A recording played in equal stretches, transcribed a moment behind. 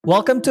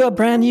Welcome to a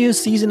brand new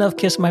season of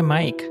Kiss My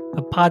Mic,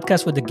 a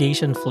podcast with a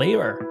gaysian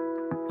flavor.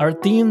 Our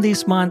theme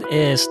this month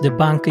is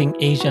Debunking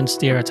Asian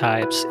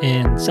Stereotypes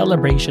in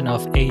celebration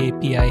of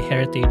AAPI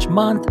Heritage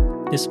Month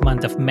this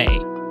month of May.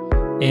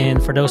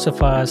 And for those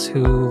of us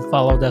who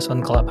followed us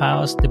on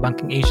Clubhouse,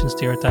 Debunking Asian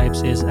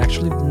Stereotypes is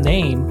actually the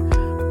name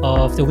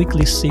of the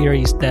weekly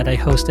series that I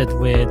hosted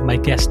with my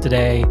guest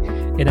today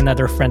and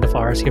another friend of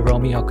ours,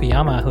 Hiromi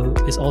Okuyama, who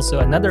is also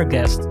another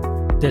guest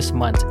this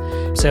month.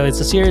 So it's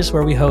a series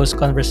where we host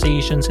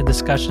conversations and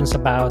discussions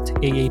about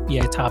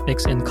AAPI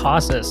topics and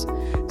causes.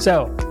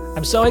 So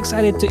I'm so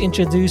excited to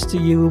introduce to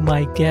you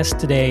my guest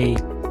today.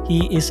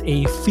 He is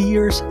a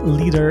fierce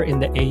leader in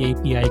the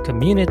AAPI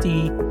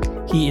community.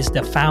 He is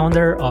the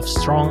founder of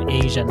Strong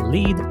Asian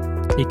Lead,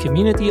 a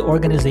community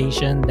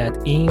organization that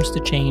aims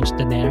to change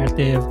the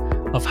narrative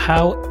of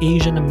how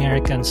Asian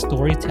American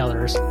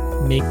storytellers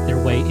make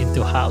their way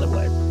into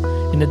Hollywood.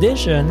 In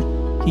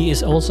addition, he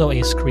is also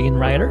a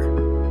screenwriter,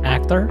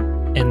 actor,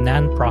 and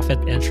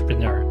nonprofit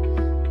entrepreneur.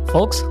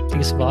 Folks,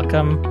 please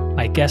welcome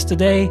my guest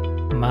today,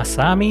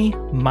 Masami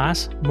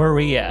Mas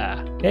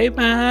Moriya. Hey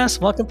Mas,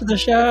 welcome to the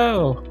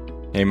show.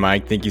 Hey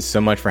Mike, thank you so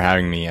much for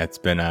having me. It's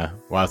been a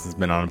while since I've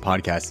been on a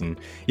podcast and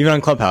even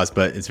on Clubhouse,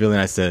 but it's really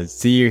nice to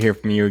see you, hear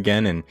from you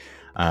again, and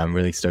I'm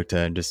really stoked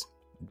to just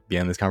be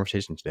on this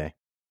conversation today.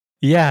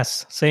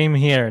 Yes, same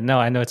here. No,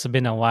 I know it's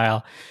been a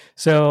while.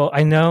 So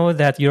I know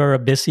that you're a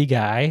busy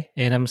guy,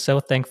 and I'm so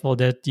thankful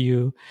that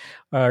you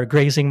are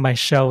gracing my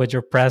show with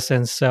your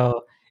presence.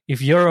 So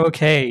if you're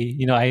okay,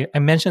 I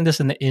mentioned this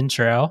in the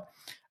intro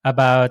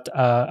about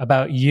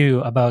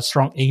you, about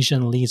Strong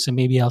Asian Lead. So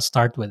maybe I'll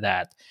start with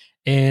that.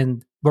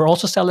 And we're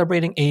also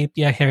celebrating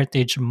AAPI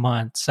Heritage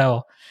Month.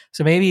 So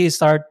maybe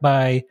start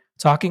by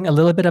talking a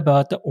little bit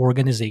about the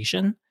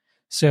organization.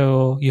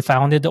 So you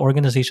founded the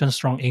organization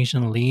Strong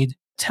Asian Lead.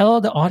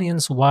 Tell the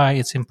audience why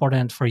it's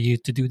important for you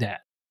to do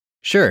that.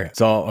 Sure.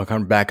 So I'll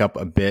kind of back up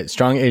a bit.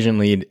 Strong Asian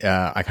Lead,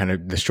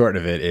 the short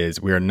of it is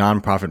we're a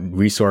nonprofit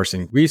resource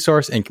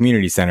and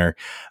community center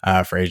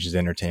for Asian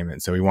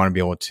entertainment. So we want to be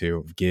able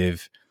to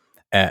give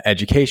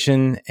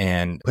education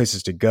and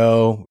places to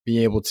go,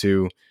 be able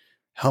to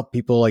help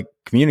people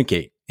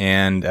communicate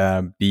and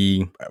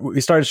we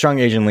started Strong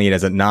Asian Lead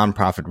as a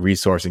nonprofit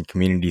resource and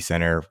community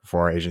center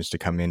for Asians to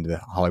come into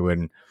Hollywood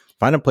and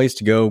find a place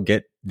to go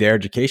get their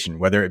education,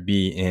 whether it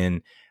be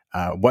in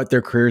what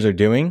their careers are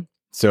doing.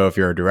 So if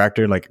you're a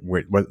director,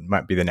 what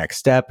might be the next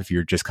step? If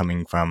you're just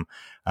coming from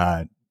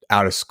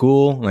out of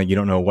school, you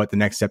don't know what the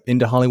next step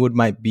into Hollywood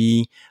might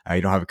be,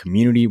 you don't have a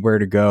community where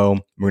to go,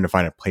 we're going to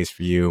find a place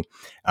for you.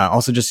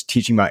 Also just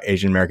teaching about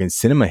Asian American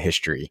cinema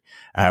history.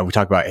 We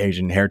talk about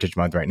Asian Heritage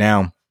Month right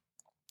now,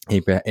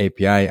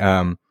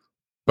 AAPI,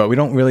 but we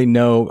don't really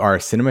know our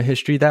cinema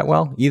history that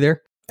well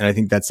either. And I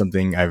think that's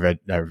something I've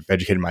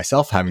educated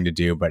myself having to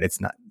do, but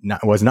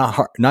was not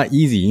hard, not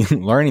easy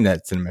learning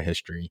that cinema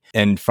history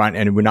and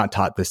we're not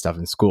taught this stuff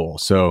in school.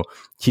 So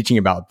teaching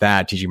about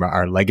that, teaching about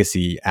our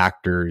legacy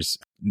actors,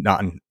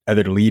 not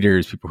other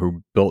leaders, people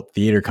who built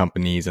theater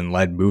companies and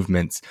led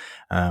movements.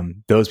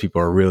 Those people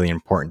are really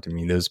important to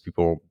me. Those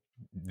people,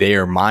 they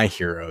are my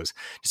heroes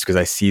just because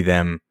I see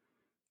them,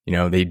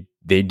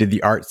 they did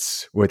the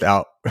arts with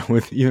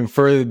even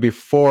further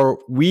before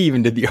we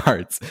even did the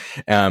arts.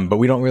 But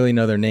we don't really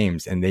know their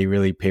names, and they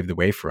really paved the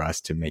way for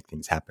us to make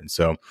things happen.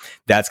 So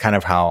that's kind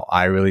of how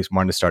I really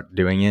wanted to start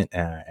doing it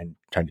and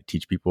trying to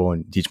teach people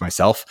and teach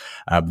myself,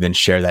 but then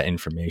share that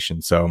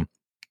information. So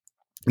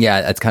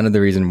yeah, that's kind of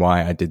the reason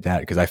why I did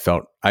that, because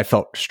I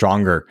felt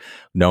stronger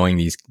knowing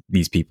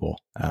these people,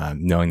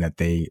 knowing that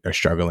they are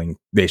struggling.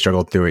 They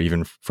struggled through it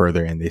even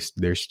further, and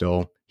they're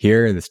still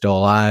here. They're still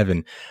alive.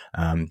 And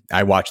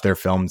I watch their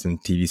films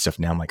and TV stuff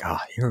now. I'm like,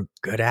 you're a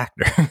good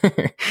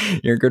actor.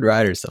 You're a good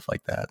writer, stuff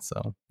like that.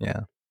 So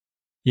yeah.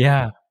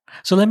 Yeah.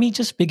 So let me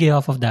just piggy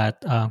off of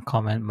that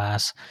comment,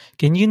 Mas.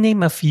 Can you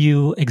name a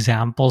few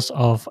examples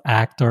of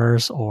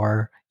actors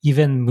or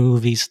even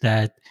movies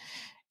that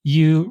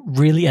you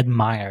really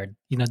admired,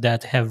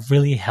 that have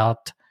really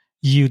helped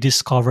you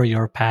discover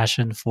your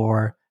passion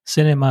for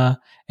cinema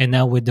and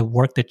now with the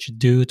work that you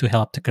do to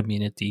help the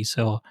community?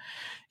 So,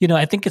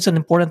 I think it's an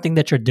important thing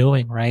that you're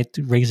doing, right?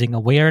 Raising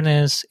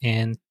awareness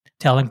and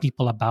telling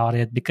people about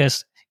it,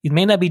 because it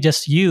may not be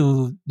just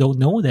you don't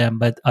know them,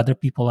 but other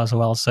people as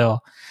well. So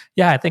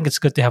yeah, I think it's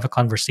good to have a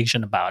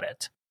conversation about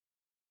it.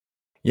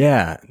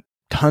 Yeah.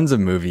 Tons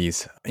of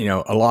movies,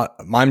 a lot.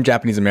 I'm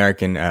Japanese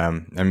American,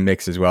 I'm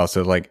mixed as well.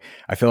 So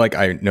I feel like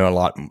I know a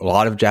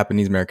lot of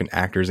Japanese American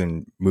actors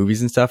and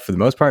movies and stuff for the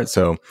most part.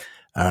 So,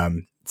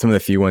 some of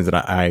the few ones that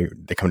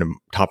that come to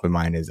top of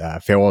mind is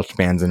Farewell to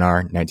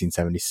Manzanar,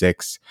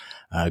 1976,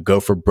 Go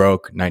for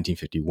Broke,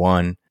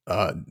 1951.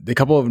 The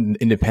couple of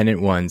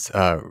independent ones,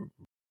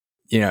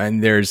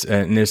 and there's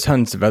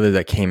tons of others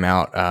that came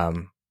out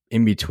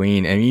in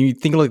between. And you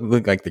think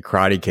look like The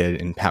Karate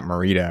Kid and Pat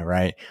Morita,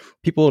 right?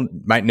 People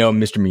might know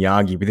Mr.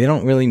 Miyagi, but they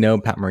don't really know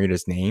Pat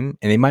Morita's name,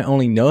 and they might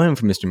only know him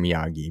from Mr.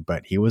 Miyagi.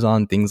 But he was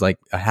on things like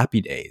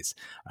Happy Days.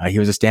 He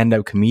was a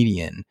stand-up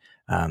comedian.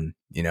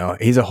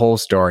 He's a whole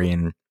story,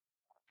 and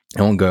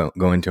I won't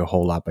go into a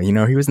whole lot, but he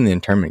was in the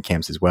internment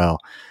camps as well.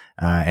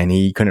 And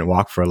he couldn't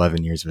walk for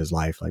 11 years of his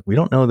life. Like, we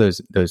don't know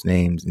those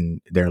names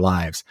in their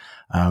lives.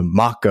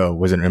 Mako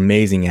was an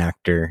amazing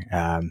actor,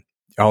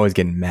 always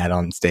getting mad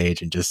on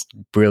stage and just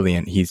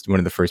brilliant. He's one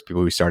of the first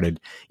people who started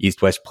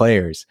East West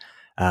Players.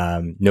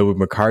 Nobu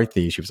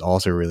McCarthy, she was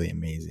also really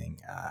amazing.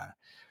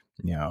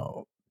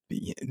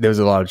 There's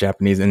a lot of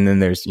Japanese, and then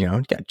there's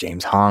got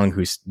James Hong,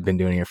 who's been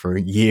doing it for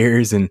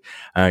years, and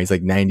he's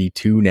like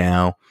 92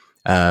 now.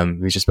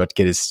 He's just about to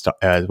get his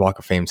Walk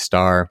of Fame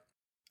star.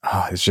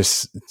 Oh, it's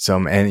just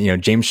so,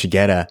 and James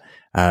Shigeta.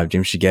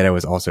 James Shigeta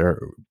was also a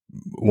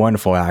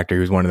wonderful actor.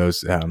 He was one of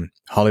those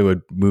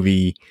Hollywood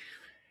movie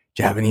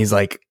Japanese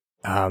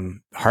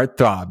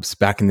heartthrobs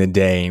back in the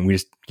day, and we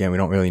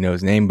don't really know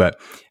his name, but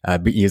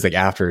he was like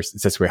after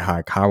Setsue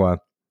Hayakawa.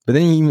 But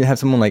then you even have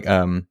someone like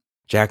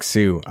Jack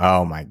Soo.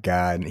 Oh my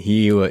God,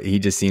 he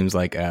just seems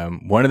like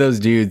one of those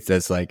dudes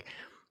that's like,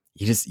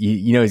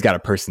 he's got a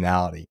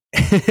personality,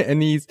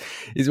 and he's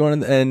one of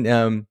the,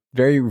 and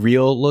very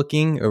real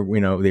looking, or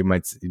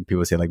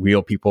people say like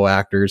real people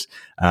actors,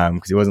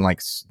 because he wasn't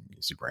like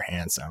super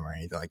handsome or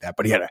anything like that,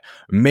 but he had an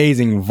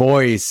amazing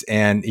voice,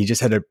 and he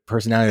just had a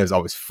personality that was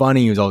always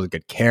funny. He was always a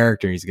good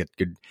character. He's got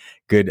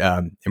good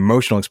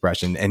emotional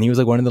expression, and he was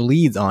like one of the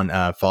leads on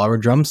Follow a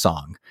Drum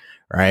Song,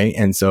 right?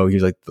 And so he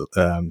was like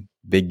the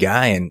big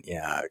guy, and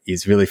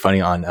he's really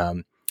funny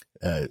on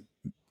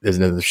there's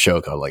another show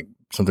called like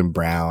something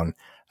Brown,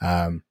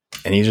 and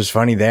he's just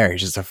funny there.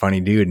 He's just a funny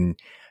dude, and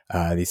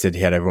they said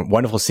he had a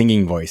wonderful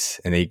singing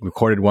voice, and they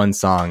recorded one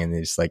song, and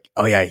they're just like,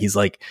 oh yeah, he's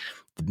like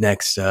the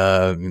next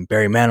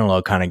Barry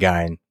Manilow kind of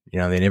guy, and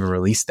they never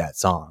released that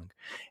song.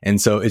 And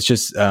so it's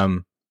just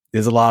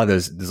there's a lot of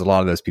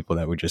those people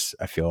that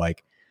I feel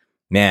like,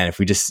 man, if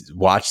we just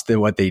watch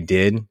what they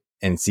did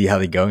and see how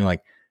they go, and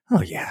like,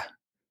 oh yeah,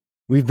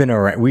 we've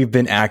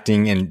been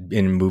acting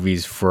in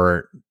movies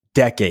for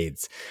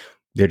decades.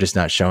 They're just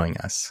not showing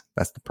us.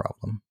 That's the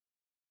problem.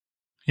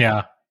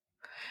 Yeah.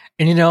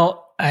 And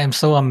I'm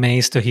so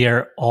amazed to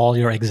hear all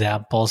your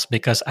examples,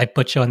 because I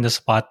put you on the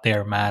spot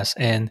there, Mas.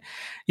 And,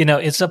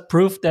 it's a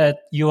proof that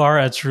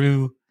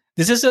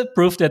this is a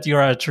proof that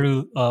you're a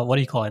true, what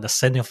do you call it? A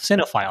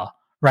cinephile,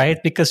 right?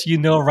 Because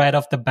right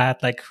off the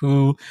bat, like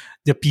who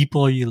the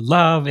people you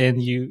love,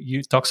 and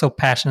you talk so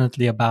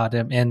passionately about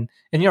them. And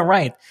you're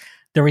right.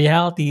 The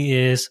reality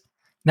is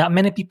not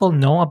many people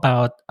know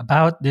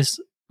about this,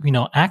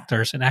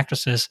 actors and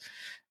actresses,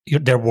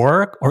 their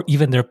work, or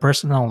even their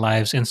personal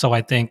lives. And so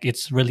I think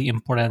it's really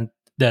important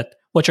that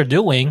what you're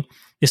doing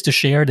is to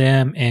share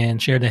them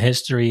and share the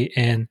history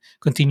and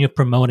continue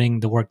promoting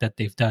the work that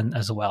they've done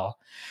as well.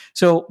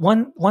 So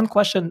one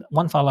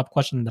follow-up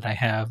question that I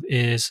have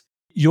is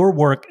your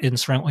work in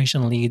Strong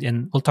Asian Lead,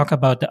 and we'll talk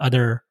about the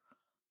other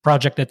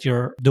project that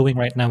you're doing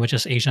right now, which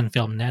is Asian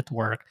Film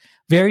Network,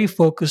 very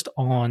focused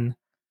on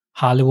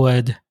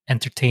Hollywood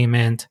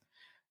entertainment,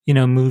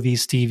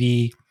 movies,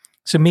 TV.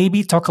 So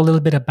maybe talk a little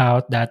bit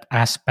about that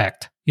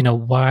aspect.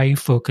 Why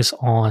focus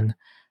on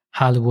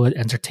Hollywood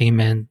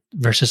entertainment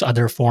versus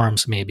other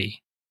forms,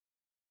 maybe?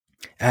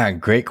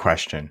 Great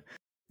question.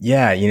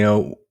 Yeah,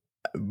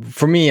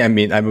 for me, I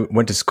mean, I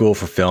went to school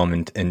for film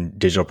and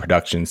digital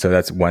production. So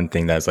that's one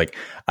thing that's like,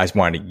 I just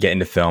wanted to get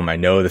into film. I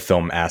know the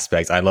film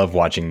aspects. I love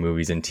watching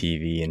movies and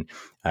TV. And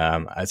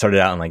I started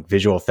out in like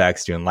visual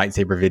effects, doing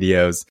lightsaber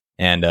videos.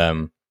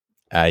 And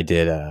I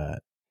did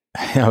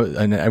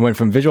I went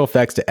from visual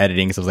effects to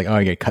editing. So I was like, oh,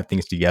 I got to cut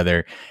things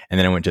together. And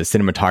then I went to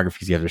cinematography,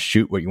 because you have to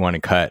shoot what you want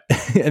to cut.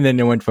 And then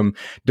I went from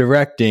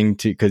directing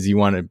because you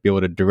want to be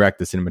able to direct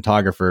the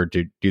cinematographer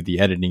to do the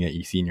editing that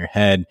you see in your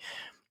head.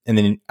 And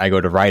then I go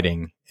to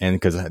writing, and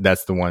because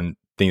that's the one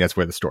thing, that's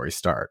where the stories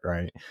start,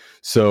 right?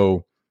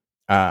 So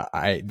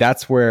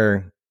that's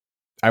where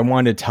I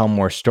wanted to tell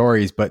more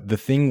stories. But the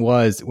thing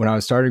was, when I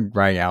was starting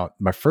writing out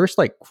my first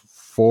like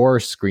 4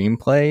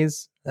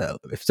 screenplays,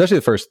 especially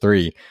the first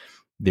 3,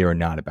 they were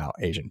not about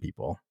Asian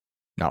people,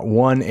 not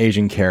one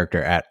Asian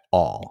character at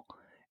all.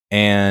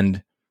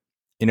 And,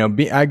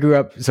 I grew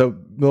up, so a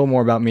little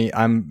more about me.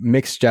 I'm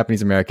mixed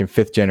Japanese American,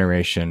 5th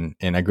generation.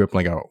 And I grew up in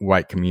like a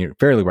white community,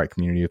 fairly white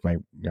community with my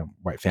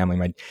white family.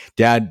 My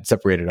dad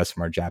separated us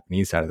from our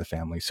Japanese side of the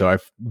family. So I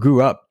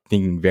grew up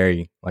thinking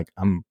very like,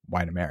 I'm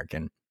white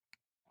American.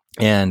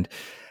 And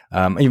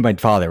even my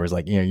father was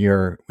like,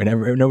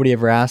 whenever nobody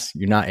ever asks,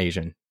 you're not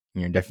Asian.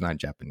 You're definitely not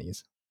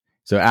Japanese.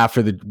 So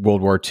after the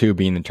World War II,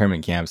 being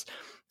internment camps,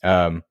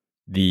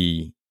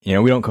 we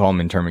don't call them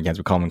internment camps,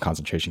 we call them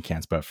concentration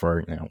camps. But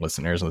for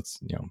listeners, let's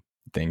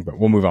but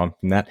we'll move on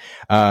from that.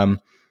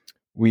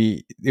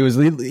 It was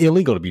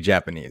illegal to be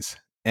Japanese,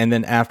 and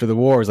then after the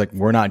war, it was like,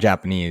 we're not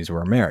Japanese,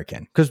 we're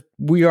American, because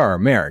we are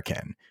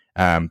American.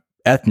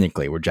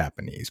 Ethnically, we're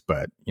Japanese,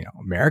 but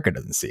America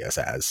doesn't see us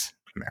as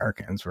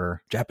Americans.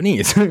 We're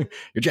Japanese. You're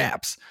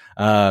Japs.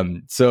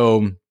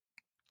 So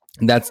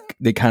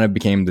they kind of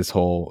became this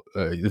whole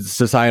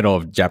societal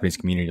of Japanese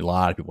community. A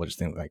lot of people just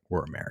think like,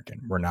 we're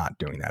American. We're not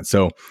doing that.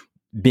 So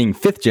being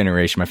 5th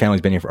generation, my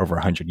family's been here for over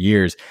 100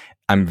 years.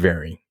 I'm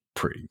very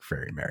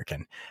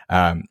American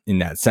in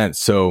that sense.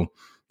 So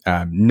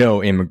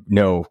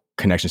no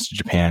connections to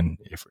Japan.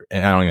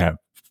 And I don't even have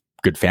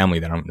good family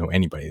that I don't know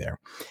anybody there.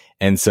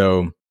 And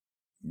so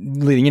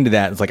leading into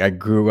that, it's like I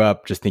grew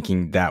up just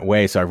thinking that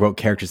way. So I wrote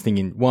characters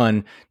thinking,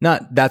 one,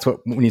 not that's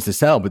what needs to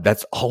sell, but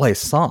that's all I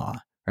saw.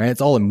 Right?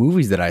 It's all the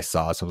movies that I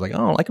saw. So I was like,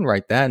 oh, I can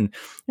write that, and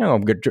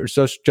I'm good.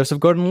 Joseph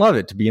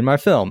Gordon-Levitt to be in my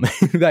film,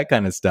 that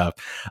kind of stuff.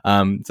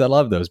 So I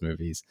love those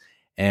movies,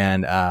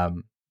 and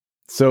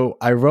so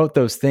I wrote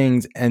those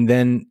things, and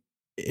then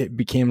it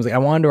became like I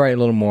wanted to write a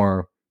little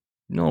more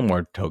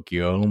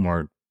Tokyo, a little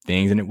more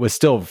things, and it was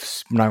still,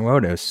 when I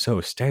wrote it, it was so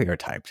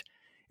stereotyped.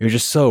 It was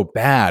just so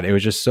bad. It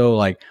was just so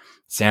like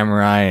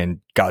samurai and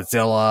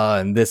Godzilla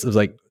and this. It was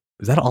like,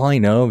 is that all I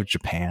know of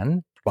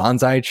Japan?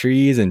 Bonsai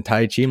trees and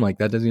Tai Chi? I'm like,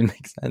 that doesn't even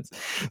make sense.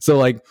 So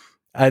like,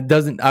 I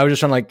was just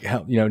trying to like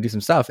help, do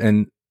some stuff.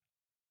 And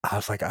I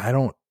was like,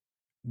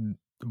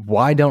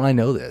 why don't I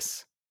know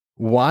this?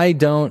 Why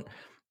don't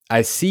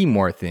I see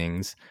more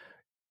things?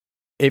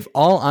 If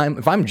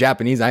I'm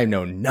Japanese, I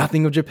know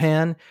nothing of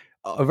Japan.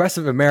 The rest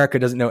of America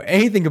doesn't know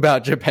anything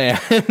about Japan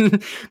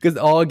because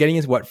all getting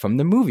is what from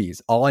the movies.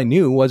 All I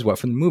knew was what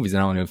from the movies,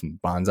 and I don't know from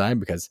bonsai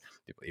because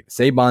people either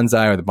say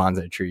bonsai or the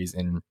bonsai trees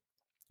in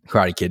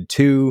Karate Kid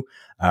 2,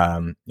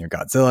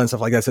 Godzilla and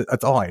stuff like that. So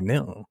that's all I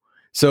knew.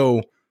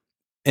 So,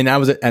 and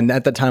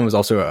at that time I was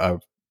also a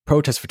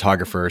protest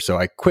photographer. So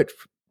I quit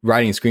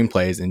writing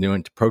screenplays and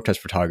doing protest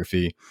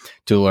photography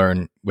to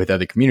learn with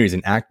other communities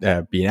and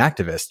be an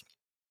activist.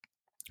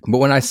 But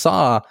when I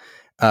saw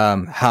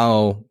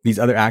how these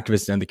other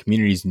activists and the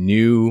communities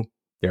knew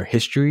their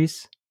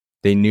histories,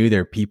 they knew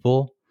their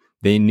people,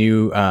 they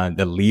knew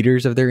the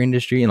leaders of their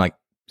industry, and like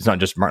it's not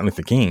just Martin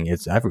Luther King,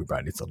 it's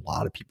everybody, it's a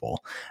lot of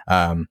people.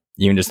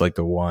 Even just like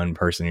the one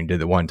person who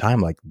did it one time,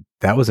 like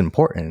that was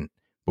important,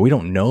 but we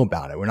don't know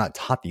about it. We're not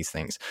taught these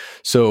things.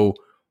 So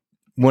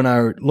when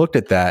I looked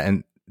at that,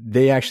 and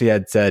they actually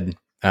had said,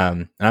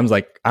 and I was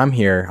like, I'm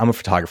here, I'm a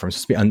photographer, I'm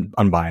supposed to be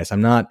unbiased,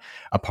 I'm not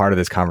a part of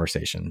this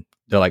conversation.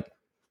 They're like,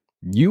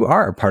 you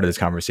are a part of this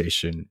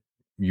conversation.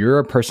 You're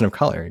a person of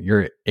color.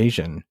 You're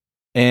Asian.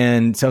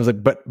 And so I was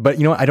like, but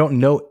I don't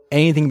know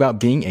anything about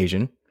being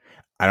Asian.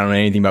 I don't know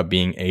anything about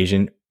being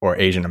Asian or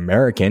Asian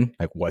American.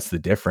 Like, what's the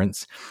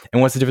difference?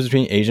 And what's the difference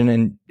between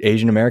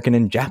Asian American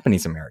and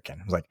Japanese American?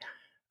 I was like,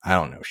 I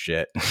don't know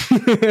shit.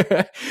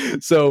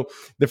 So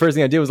the first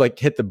thing I did was like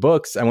hit the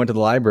books. I went to the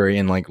library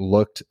and like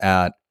looked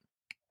at,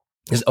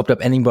 just opened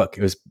up any book.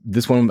 It was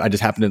this one. I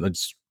just happened to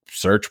just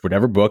search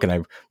whatever book, and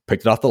I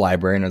picked it off the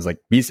library, and I was like,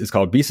 it's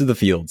called Beasts of the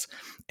Fields.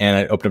 And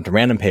I opened up to a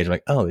random page,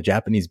 like, oh, the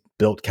Japanese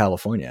built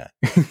California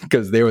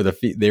because they were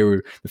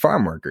the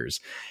farm workers.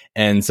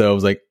 And so I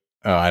was like,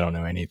 oh, I don't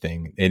know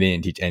anything. They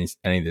didn't teach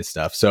any of this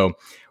stuff. So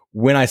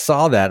when I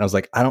saw that, I was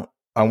like, I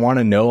want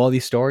to know all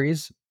these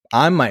stories.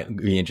 I might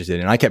be interested.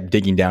 And I kept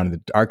digging down in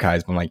the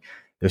archives, but I'm like,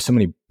 there's so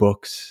many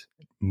books,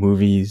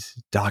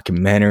 movies,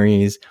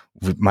 documentaries.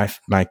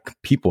 My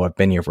people have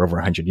been here for over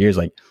 100 years,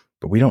 like,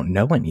 but we don't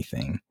know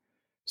anything.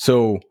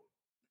 So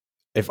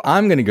if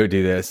I'm going to go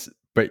do this,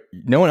 but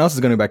no one else is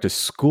going to go back to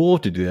school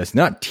to do this,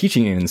 not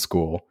teaching it in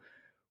school,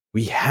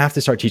 we have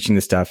to start teaching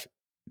this stuff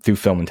through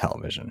film and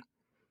television,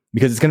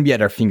 because it's going to be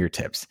at our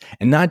fingertips,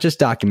 and not just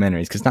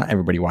documentaries, because not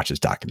everybody watches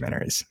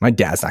documentaries. My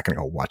dad's not going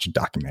to go watch a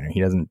documentary.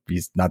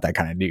 He's not that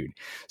kind of dude.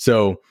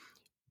 So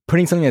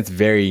putting something that's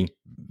very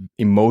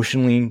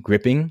emotionally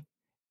gripping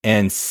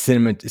and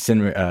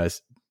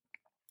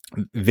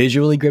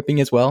visually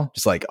gripping as well,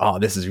 just like, oh,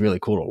 this is really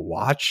cool to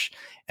watch,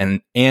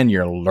 and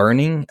you're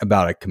learning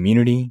about a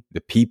community,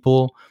 the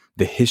people,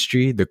 the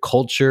history, the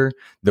culture,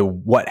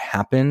 what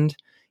happened.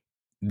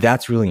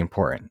 That's really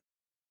important.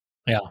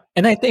 Yeah.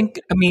 And I think,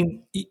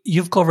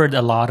 you've covered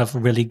a lot of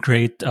really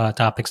great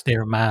topics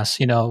there, Mas.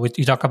 You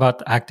talk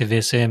about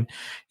activism,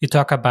 you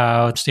talk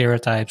about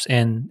stereotypes,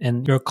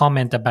 and your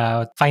comment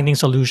about finding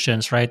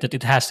solutions, right? That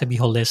it has to be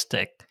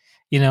holistic.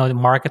 The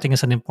marketing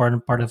is an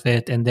important part of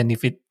it. And then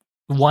if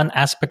one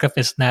aspect of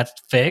it is not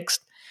fixed,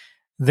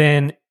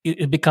 then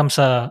it becomes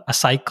a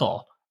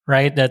cycle,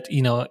 right? That,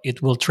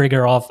 it will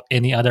trigger off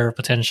any other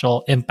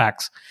potential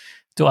impacts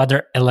to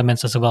other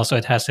elements as well. So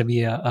it has to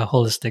be a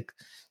holistic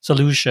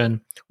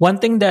solution. One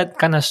thing that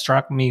kind of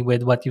struck me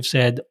with what you've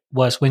said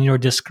was when you're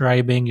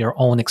describing your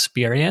own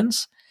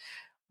experience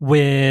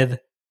with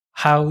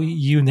how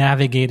you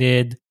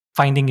navigated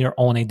finding your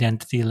own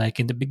identity. Like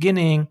in the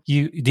beginning,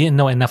 you didn't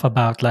know enough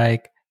about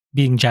like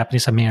being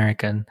Japanese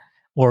American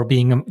or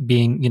being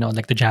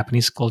like the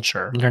Japanese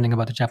culture, learning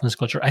about the Japanese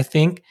culture. I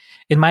think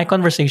in my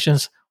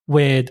conversations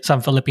with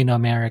some Filipino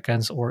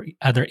Americans or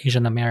other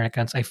Asian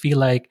Americans, I feel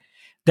like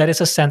that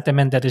is a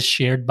sentiment that is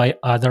shared by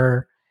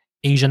other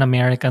Asian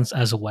Americans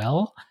as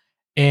well.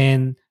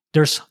 And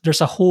there's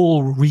a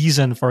whole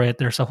reason for it.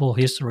 There's a whole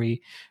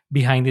history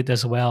behind it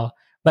as well.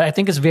 But I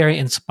think it's very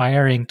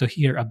inspiring to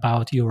hear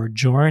about your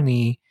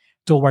journey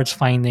towards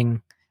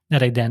finding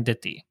that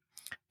identity.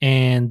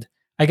 And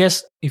I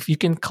guess if you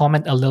can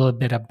comment a little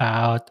bit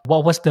about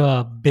what was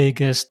the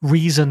biggest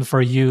reason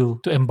for you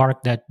to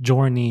embark that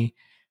journey,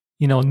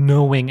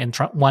 knowing and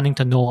wanting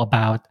to know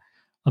about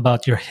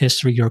about your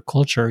history, your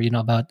culture,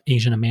 about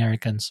Asian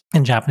Americans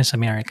and Japanese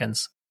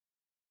Americans?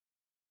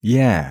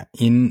 Yeah.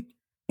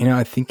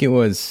 I think it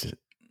was,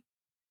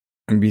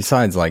 and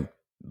besides like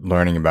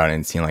learning about it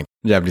and seeing like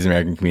the Japanese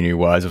American community it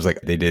was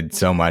like they did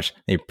so much.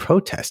 They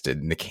protested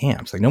in the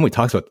camps. Like nobody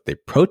talks about that they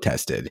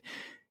protested.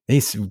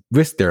 They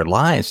risked their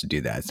lives to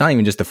do that. It's not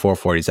even just the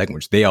 442nd,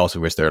 which they also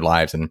risked their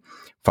lives and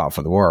fought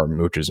for the war,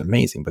 which was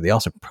amazing. But they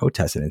also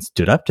protested and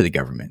stood up to the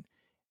government.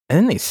 And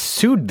then they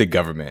sued the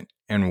government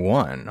and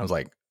won. I was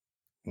like,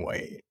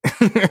 wait.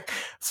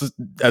 So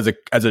as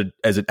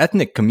an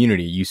ethnic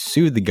community, you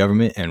sued the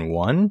government and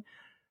won?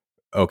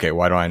 Okay,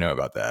 why do I know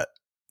about that?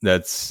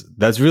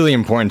 That's really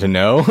important to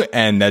know,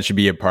 and that should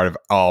be a part of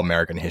all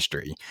American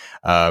history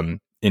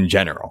in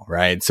general,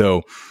 right?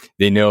 So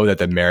they know that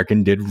the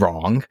American did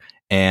wrong,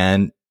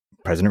 and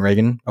President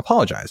Reagan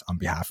apologized on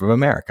behalf of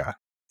America.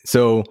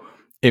 So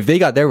if they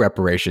got their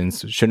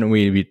reparations, shouldn't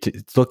we be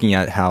looking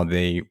at how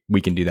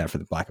we can do that for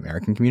the Black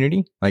American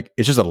community? Like,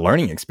 it's just a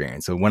learning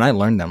experience. So when I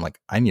learned them, like,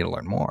 I need to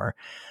learn more.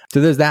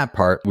 So there's that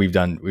part we've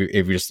done.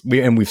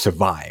 We've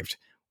survived.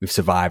 We've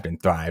survived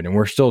and thrived, and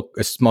we're still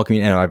a small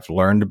community. And I've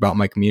learned about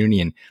my community,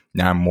 and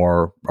now I'm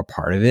more a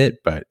part of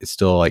it. But it's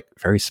still like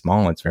very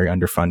small. It's very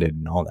underfunded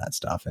and all that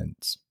stuff, and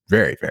it's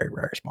very, very,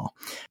 very small.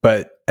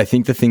 But I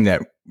think the thing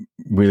that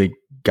really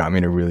got me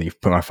to really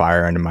put my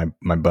fire under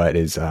my butt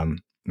is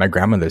my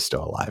grandmother's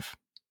still alive.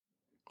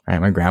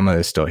 Right, my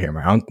grandmother's still here.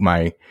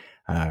 My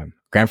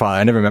grandfather.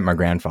 I never met my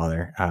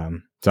grandfather,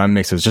 so I'm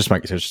mixed. It's just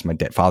my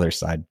father's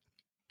side.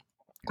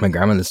 My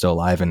grandmother's still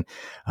alive, and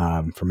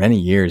for many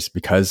years,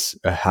 because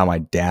of how my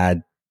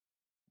dad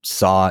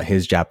saw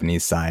his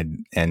Japanese side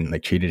and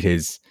like treated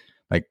his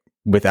like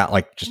without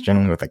like just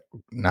generally with like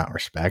not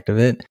respect of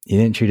it, he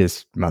didn't treat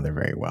his mother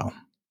very well.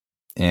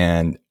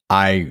 And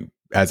I,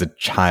 as a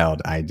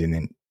child, I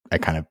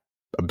kind of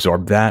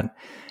absorbed that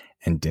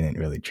and didn't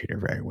really treat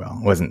her very well.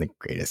 I wasn't the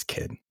greatest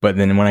kid. But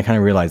then when I kind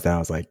of realized that, I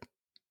was like,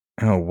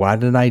 oh, why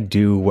did I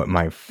do what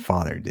my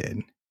father did?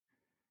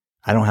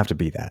 I don't have to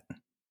be that.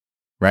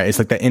 Right. It's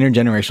like that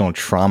intergenerational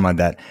trauma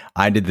that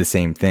I did the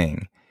same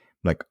thing.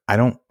 Like, I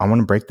want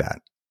to break that.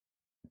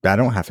 I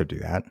don't have to do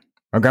that.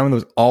 My grandmother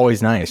was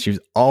always nice. She was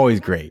always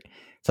great.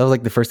 So I was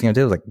like, the first thing I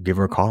did was like, give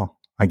her a call.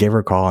 I gave her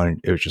a call,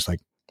 and it was just like,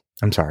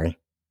 I'm sorry.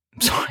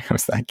 I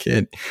was that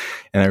kid.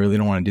 And I really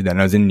don't want to do that. And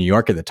I was in New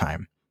York at the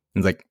time. I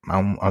was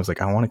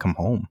like, I want to come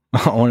home.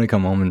 I want to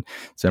come home and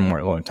spend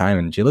more time.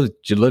 And she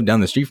lived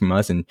down the street from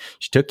us, and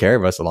she took care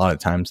of us a lot of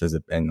times as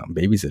a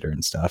babysitter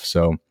and stuff.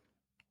 So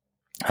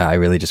I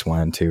really just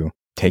wanted to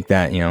take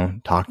that,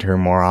 talk to her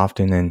more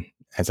often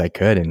as I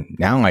could. And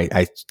now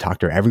I talk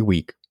to her every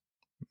week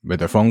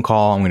with a phone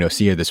call. I'm going to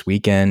see her this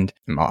weekend.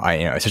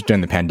 Especially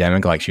during the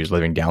pandemic, like she was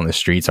living down the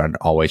street. So I'd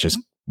always just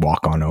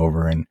walk on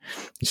over and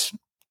just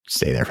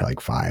stay there for like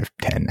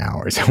 5-10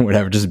 hours or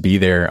whatever. Just be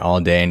there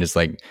all day and just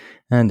like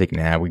take a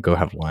nap. We go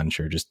have lunch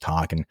or just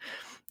talk.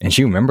 And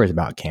she remembers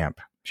about camp.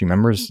 She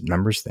remembers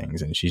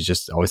things, and she's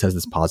just always has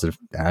this positive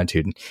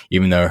attitude.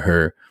 Even though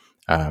her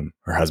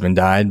husband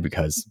died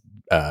because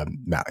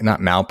not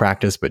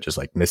malpractice, but just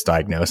like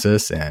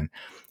misdiagnosis, and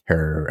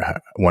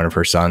one of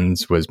her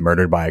sons was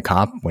murdered by a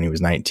cop when he was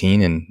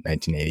 19 in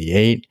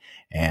 1988,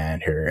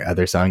 and her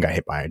other son got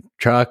hit by a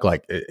truck.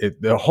 Like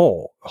the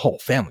whole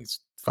family's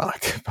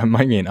fucked. If I'm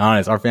being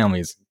honest, our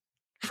family is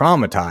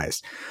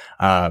traumatized,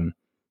 and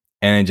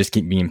it just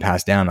keep being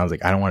passed down. I was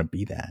like, I don't want to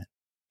be that.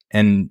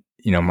 And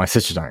my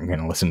sisters aren't going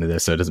to listen to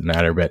this, so it doesn't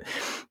matter. But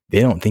they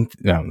don't think.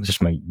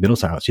 Just my middle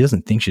child. She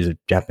doesn't think she's a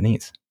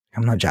Japanese.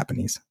 I'm not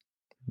Japanese.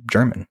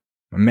 German.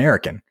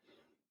 American.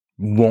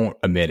 Won't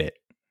admit it.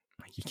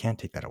 Like, you can't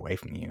take that away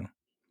from you.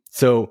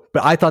 So,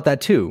 but I thought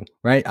that too,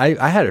 right?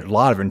 I had a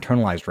lot of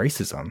internalized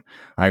racism.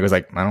 I was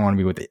like, I don't want to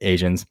be with the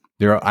Asians.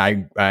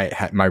 I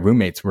had my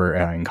roommates were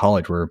in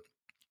college were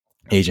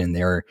Asian.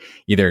 They were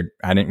either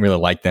I didn't really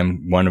like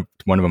them. One of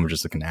them was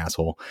just like an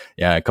asshole.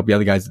 Yeah, a couple of the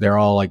other guys, they're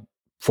all like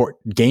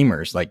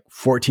gamers, like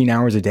 14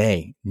 hours a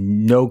day,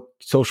 no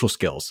social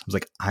skills. I was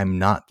like, I'm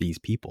not these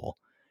people.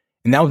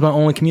 And that was my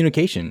only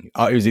communication.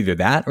 It was either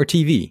that or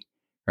TV,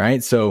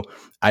 right? So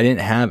I didn't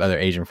have other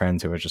Asian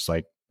friends who I was just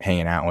like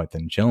hanging out with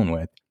and chilling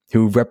with,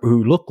 who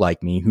looked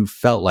like me, who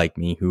felt like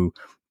me, who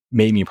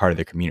made me part of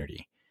their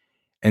community.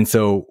 And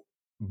so,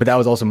 but that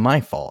was also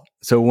my fault.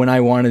 So when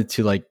I wanted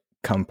to like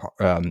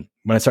when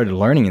I started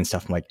learning and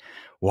stuff, I'm like,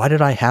 why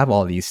did I have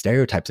all these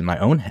stereotypes in my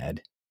own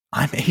head?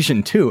 I'm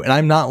Asian too, and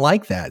I'm not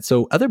like that.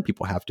 So other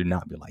people have to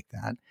not be like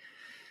that.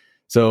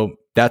 So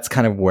that's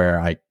kind of where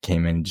I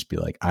came in and just be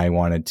like, I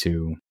wanted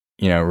to,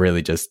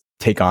 really just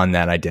take on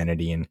that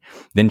identity and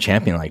then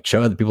champion, like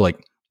show other people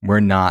like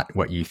we're not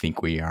what you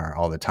think we are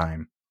all the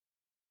time.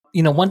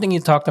 One thing you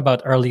talked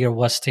about earlier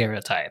was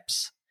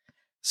stereotypes.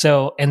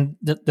 So, and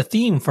the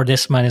theme for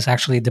this month is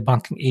actually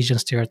debunking Asian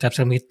stereotypes.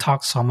 And we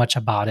talked so much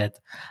about it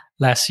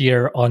last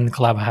year on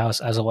Clubhouse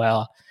as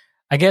well.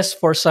 I guess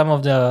for some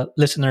of the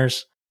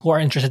listeners who are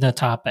interested in the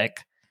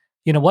topic,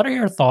 what are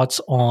your thoughts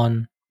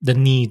on the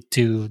need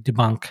to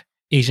debunk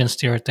Asian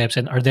stereotypes?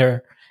 And are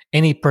there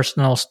any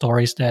personal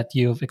stories that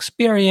you've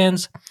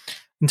experienced,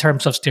 in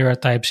terms of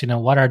stereotypes,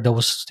 what are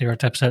those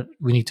stereotypes that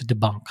we need to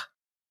debunk?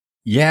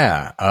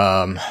 Yeah.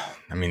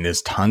 I mean,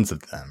 there's tons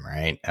of them,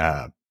 right?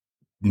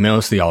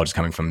 Mostly all just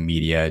coming from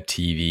media,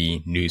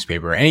 TV,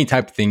 newspaper, any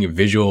type of thing,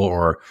 visual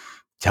or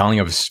telling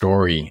of a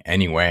story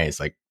anyway. It's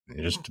like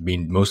just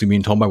mostly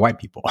being told by white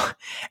people.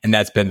 And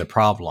that's been the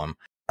problem.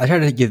 I tried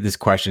to get this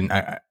question,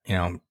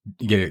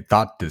 get a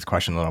thought to this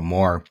question a little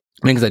more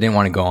because I didn't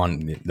want to go on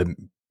the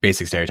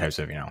basic stereotypes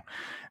of,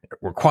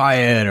 we're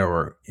quiet or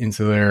we're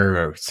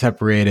insular or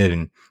separated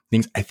and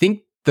things.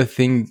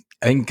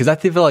 Because I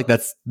feel like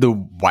that's the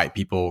white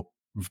people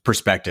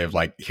perspective.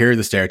 Like, here are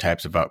the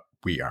stereotypes of what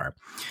we are.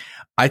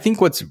 I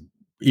think what's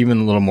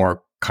even a little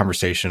more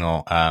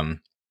conversational, to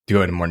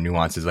go into more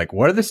nuances, like,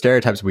 what are the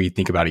stereotypes we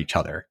think about each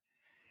other?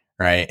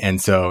 Right. And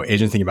so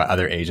Asians think about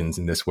other Asians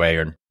in this way,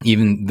 or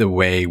even the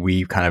way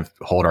we kind of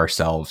hold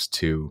ourselves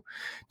to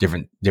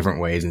different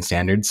ways and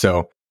standards.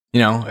 So,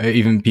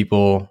 even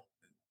people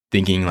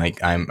thinking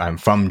like I'm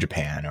from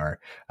Japan, or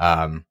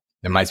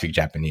they might speak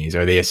Japanese,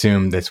 or they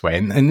assume this way.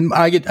 And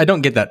I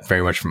don't get that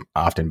very much from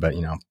often, but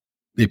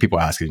if people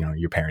ask,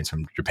 your parents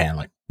from Japan,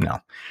 like, no.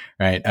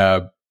 Right.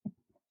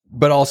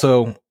 But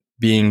also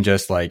being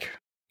just like,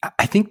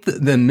 I think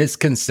the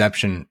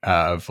misconception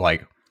of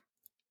like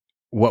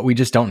what we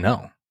just don't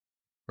know,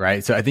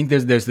 right? So I think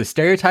there's the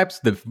stereotypes,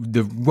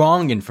 the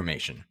wrong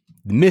information,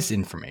 the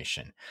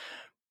misinformation,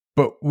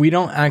 but we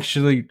don't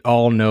actually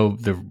all know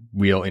the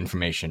real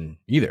information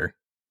either,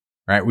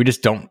 right? We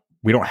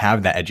don't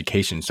have that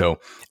education. So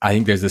I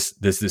think there's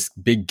this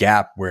big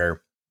gap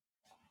where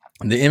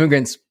the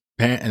immigrants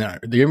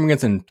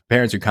and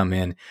parents who come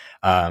in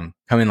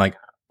like,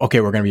 okay,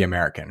 we're going to be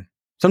American.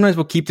 Sometimes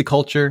we'll keep the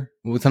culture.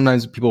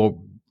 Sometimes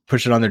people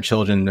push it on their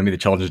children. Maybe the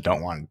children just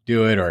don't want to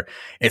do it, or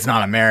it's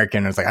not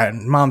American. It's like,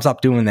 Mom,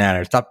 stop doing that,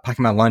 or stop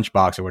packing my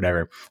lunchbox or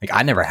whatever. Like,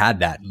 I never had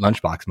that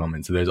lunchbox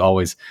moment. So there's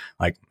always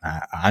like,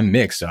 I'm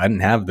mixed. So I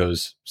didn't have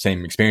those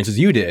same experiences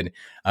you did.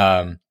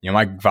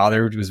 My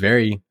father was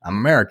I'm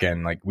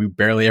American. Like, we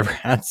barely ever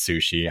had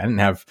sushi.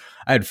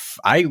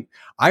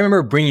 I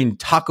remember bringing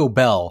Taco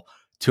Bell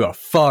to a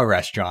pho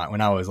restaurant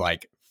when I was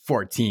like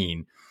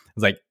 14. I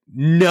was like,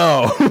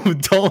 no,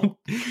 don't.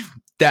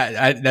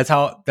 That's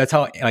how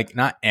like,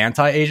 not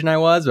anti-Asian I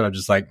was, but I was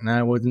just like, nah,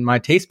 it wasn't my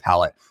taste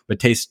palette. But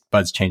taste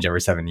buds change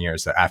every 7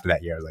 years. So after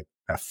that year, I was like,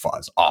 that pho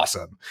is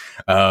awesome.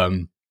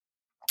 So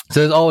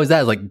there's always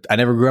that. Like, I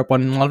never grew up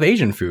on a lot of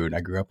Asian food. I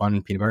grew up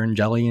on peanut butter and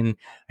jelly and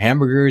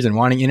hamburgers and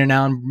wanting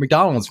In-N-Out and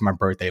McDonald's for my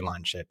birthday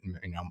lunch.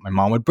 My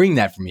mom would bring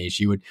that for me.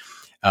 She would,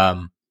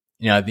 I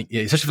think,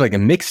 especially for like a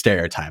mixed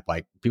stereotype,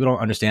 like, people don't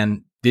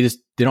understand. They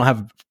don't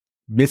have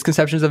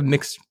misconceptions of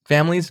mixed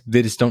families.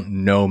 They just don't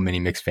know many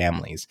mixed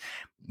families.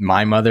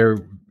 My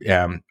mother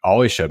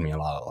always showed me a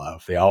lot of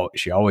love.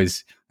 She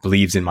always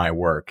believes in my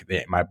work.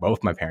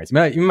 Both my parents,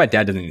 even my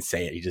dad doesn't even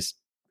say it. He just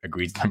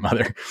agrees with my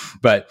mother.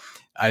 But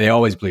they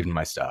always believed in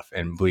my stuff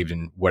and believed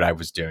in what I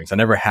was doing. So I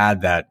never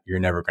had that, you're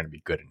never going to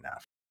be good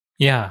enough.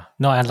 Yeah,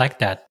 no, I like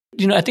that.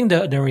 I think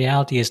the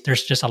reality is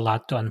there's just a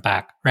lot to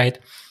unpack, right?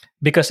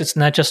 Because it's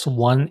not just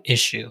one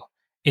issue.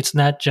 It's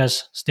not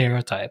just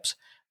stereotypes,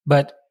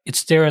 but it's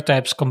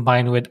stereotypes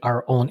combined with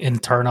our own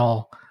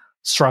internal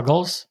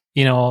struggles.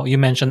 You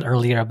mentioned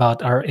earlier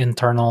about our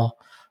internal,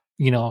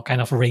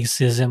 kind of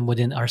racism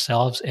within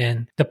ourselves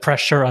and the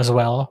pressure as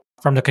well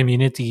from the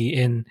community.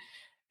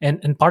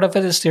 And part of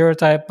it is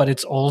stereotype, but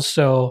it's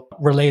also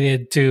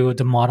related to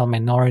the model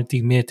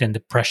minority myth and the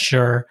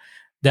pressure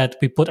that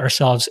we put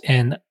ourselves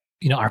in,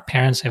 our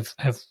parents have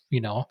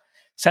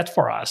set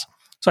for us.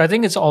 So I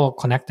think it's all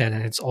connected,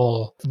 and it's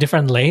all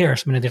different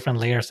layers, many different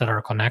layers that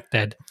are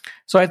connected.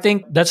 So I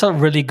think that's a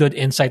really good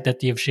insight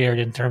that you've shared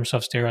in terms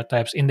of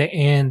stereotypes. In the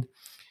end,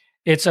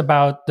 it's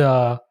about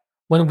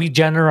when we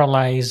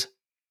generalize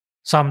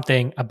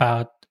something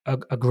about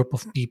a group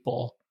of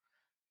people,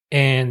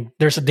 and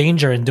there's a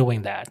danger in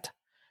doing that,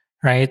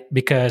 right?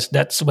 Because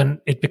that's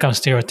when it becomes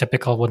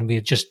stereotypical, when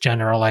we just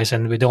generalize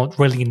and we don't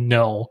really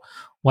know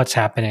what's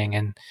happening.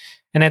 And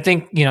I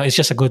think, it's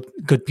just a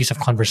good piece of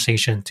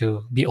conversation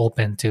to be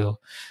open to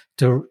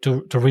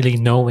really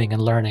knowing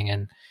and learning,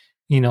 and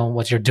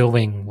what you're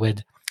doing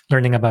with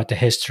learning about the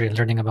history,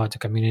 learning about the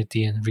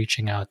community, and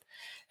reaching out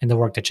in the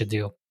work that you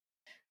do.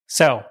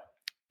 So,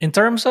 in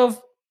terms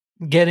of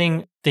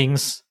getting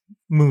things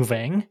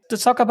moving,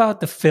 let's talk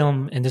about the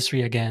film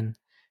industry again.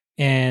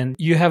 And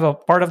you have a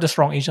part of the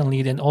Strong Asian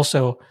Lead, and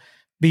also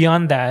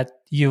beyond that,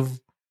 you've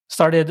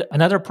started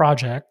another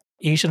project,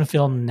 Asian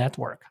Film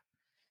Network.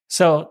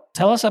 So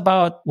tell us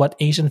about what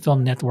Asian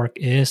Film Network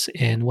is,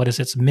 and what is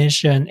its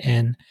mission,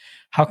 and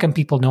how can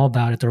people know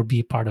about it or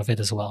be part of it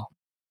as well?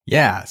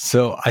 Yeah.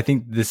 So I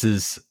think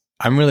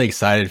I'm really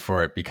excited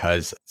for it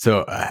because,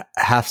 a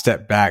half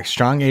step back,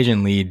 Strong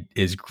Asian Lead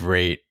is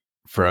great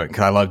because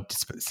I love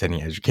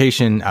studying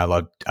education.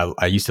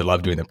 I used to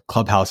love doing the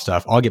Clubhouse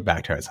stuff. I'll get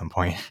back to it at some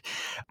point.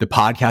 The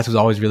podcast was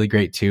always really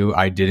great too.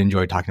 I did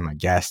enjoy talking to my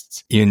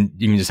guests, even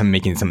just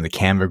making some of the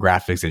Canva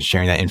graphics and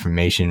sharing that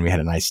information. We had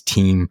a nice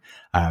team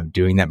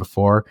doing that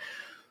before.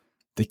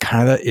 the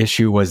kind of the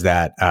issue was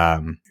that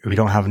we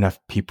don't have enough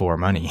people or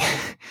money.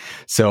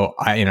 So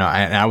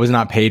I was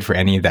not paid for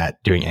any of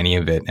that, doing any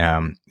of it.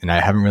 And I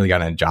haven't really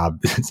gotten a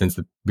job since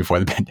before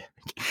the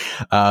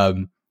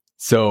pandemic.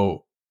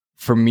 So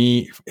for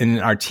me in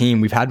our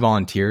team, we've had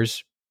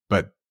volunteers,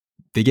 but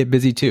they get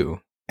busy too,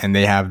 and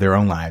they have their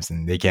own lives,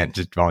 and they can't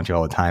just volunteer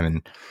all the time.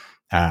 And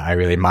I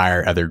really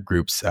admire other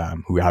groups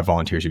who have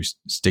volunteers who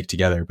stick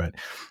together, but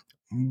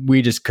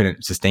we just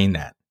couldn't sustain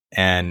that.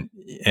 And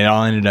it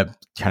all ended up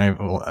kind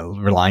of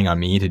relying on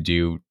me to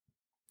do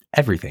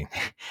everything.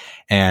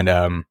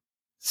 And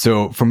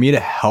so for me to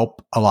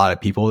help a lot of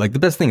people, like the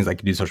best thing is I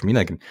can do social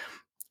media, I can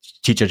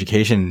teach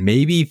education.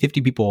 Maybe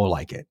 50 people will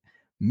like it,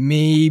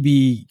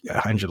 maybe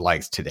 100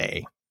 likes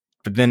today,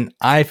 but then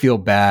I feel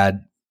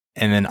bad.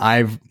 And then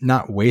I've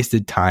not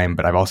wasted time,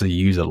 but I've also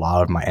used a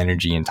lot of my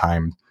energy and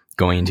time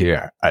going into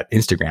an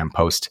Instagram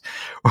post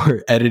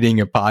or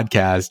editing a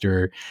podcast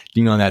or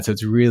doing all that. So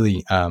it's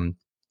really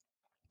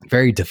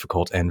very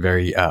difficult and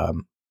very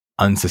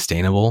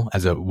unsustainable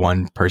as a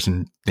one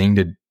person thing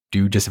to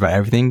do just about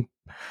everything.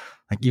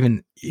 Like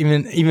even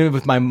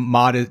with my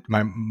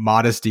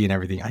modesty and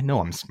everything, I know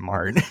I'm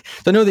smart. So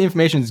I know the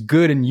information is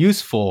good and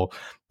useful,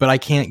 but I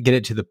can't get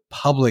it to the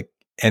public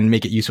and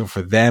make it useful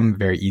for them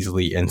very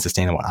easily and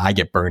sustainable. I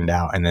get burned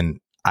out, and then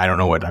I don't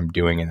know what I'm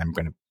doing, and I'm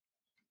going to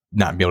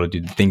not be able to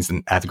do the things,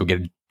 and I have to go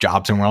get a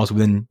job somewhere else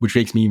within, which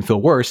makes me even feel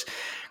worse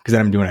because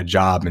then I'm doing a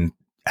job and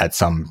at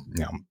some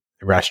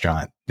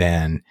restaurant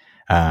than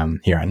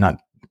here.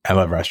 I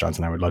love restaurants,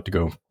 and I would love to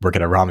go work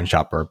at a ramen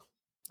shop or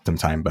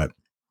sometime. But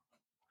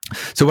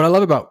so what I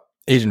love about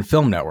Asian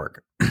Film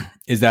Network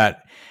is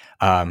that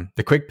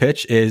the quick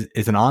pitch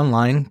is an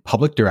online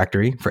public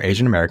directory for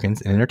Asian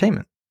Americans in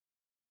entertainment.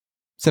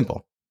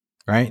 Simple,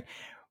 right?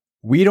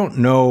 We don't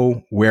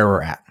know where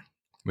we're at.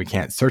 We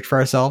can't search for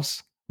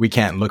ourselves. We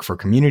can't look for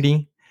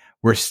community.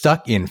 We're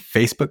stuck in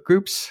Facebook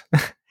groups,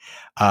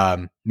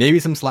 maybe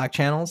some Slack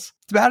channels.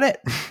 That's about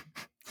it.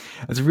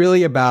 That's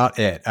really about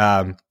it.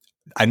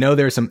 I know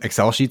there's some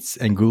Excel sheets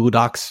and Google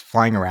Docs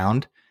flying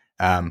around,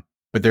 but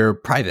they're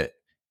private,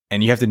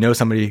 and you have to know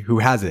somebody who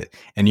has it,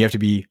 and you have to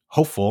be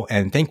hopeful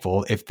and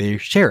thankful if they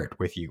share it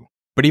with you.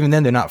 But even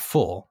then, they're not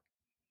full,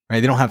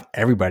 right? They don't have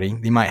everybody.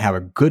 They might have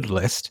a good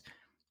list,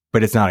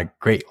 but it's not a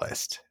great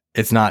list.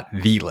 It's not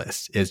the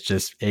list. It's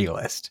just a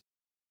list.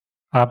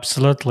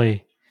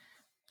 Absolutely.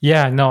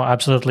 Yeah, no,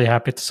 absolutely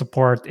happy to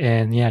support.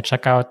 And yeah,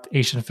 check out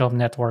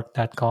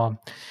asianfilmnetwork.com.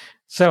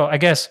 So I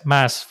guess,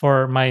 Mas,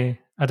 for my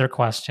other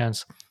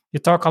questions, you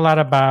talk a lot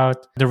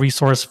about the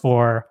resource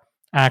for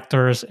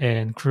actors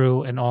and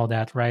crew and all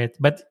that, right?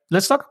 But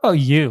let's talk about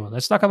you.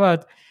 Let's talk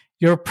about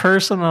your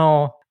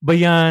personal,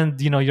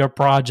 beyond, your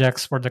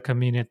projects for the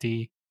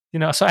community.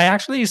 So I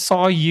actually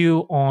saw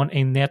you on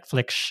a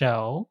Netflix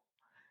show.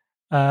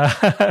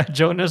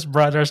 Jonas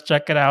Brothers,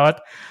 check it out.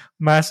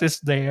 Mas is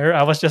there.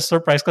 I was just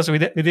surprised because we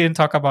didn't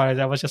talk about it.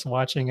 I was just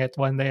watching it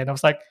one day and I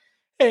was like,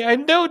 hey, I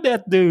know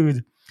that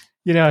dude.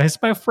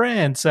 He's my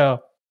friend. So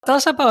tell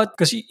us about,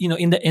 because,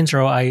 in the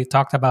intro, I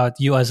talked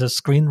about you as a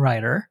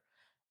screenwriter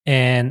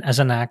and as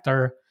an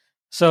actor.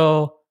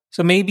 So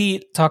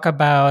maybe talk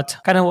about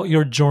kind of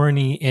your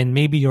journey and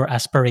maybe your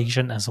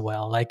aspiration as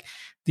well. Like,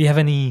 do you have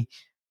any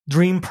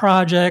dream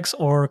projects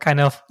or kind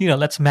of,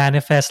 let's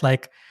manifest,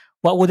 like,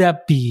 what would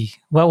that be?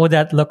 What would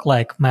that look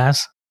like,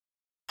 Mas?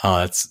 Oh,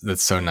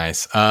 that's so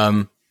nice.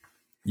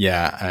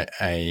 Yeah,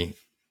 I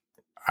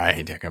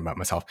hate talking about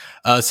myself.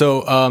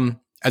 So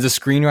as a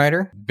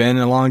screenwriter, been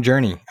a long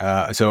journey.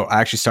 So I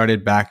actually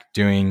started back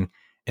in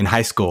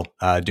high school,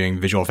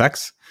 doing visual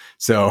effects.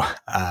 So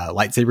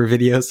lightsaber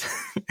videos,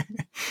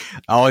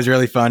 always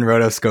really fun.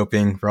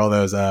 Rotoscoping for all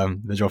those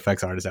visual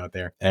effects artists out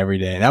there every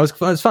day. And that was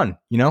fun.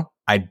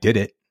 I did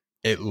it.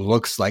 It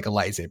looks like a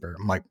lightsaber.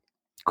 I'm like,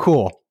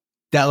 cool.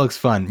 That looks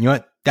fun. You know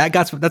what?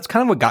 That's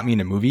kind of what got me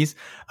into movies.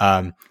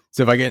 So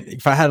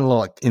if I had a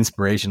little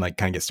inspiration, like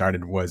kind of get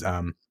started, was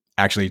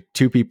actually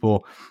two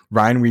people,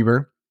 Ryan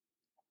Weber,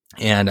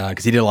 and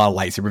because he did a lot of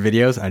lightsaber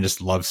videos, and I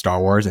just love Star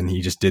Wars, and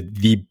he just did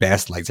the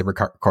best lightsaber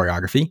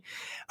choreography.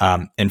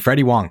 And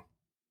Freddie Wong.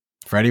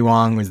 Freddie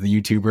Wong was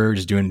the YouTuber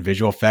just doing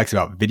visual effects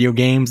about video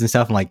games and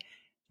stuff. I'm like,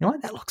 you know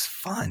what? That looks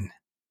fun.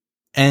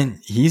 And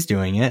he's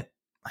doing it.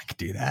 I could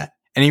do that.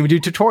 And he would do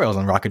tutorials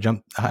on Rocket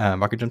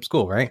Jump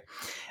School, right?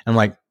 I'm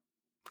like,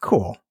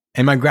 cool.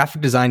 And my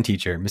graphic design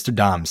teacher, Mr.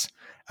 Doms,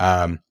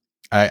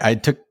 I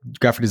took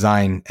graphic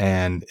design,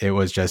 and it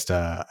was just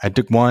I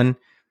took one,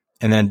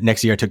 and then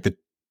next year I took the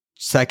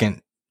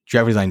second,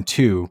 graphic design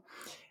 2.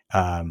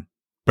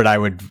 But I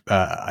was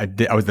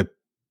the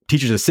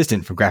teacher's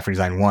assistant for graphic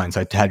design 1, so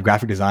I had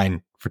graphic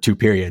design for 2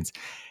 periods,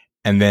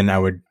 and then I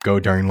would go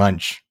during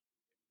lunch,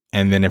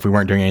 and then if we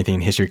weren't doing anything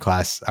in history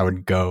class, I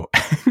would go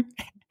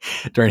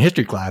during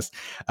history class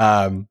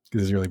because it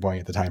was really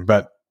boring at the time.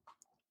 But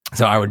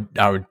so I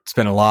would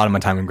spend a lot of my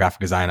time in graphic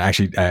design.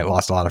 I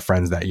lost a lot of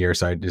friends that year,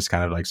 so I just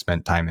kind of like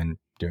spent time in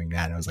doing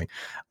that. And I was like,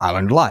 I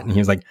learned a lot. And he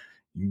was like,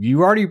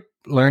 you already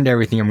learned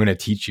everything I'm going to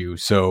teach you,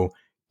 so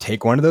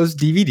take one of those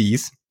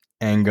DVDs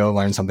and go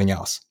learn something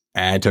else.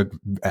 and I took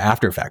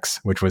After Effects,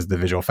 which was the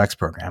visual effects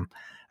program.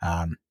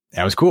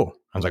 That was cool.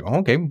 I was like, oh,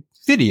 okay,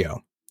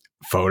 video,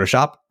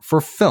 Photoshop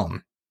for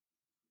film.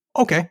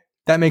 Okay,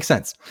 that makes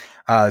sense.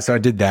 So I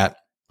did that.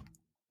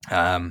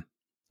 And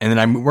then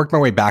I worked my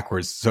way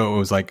backwards. So it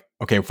was like,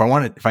 okay,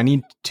 if I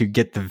need to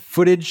get the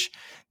footage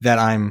that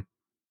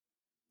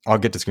I'll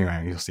get to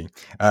screenwriting, you'll see.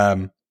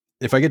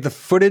 If I need the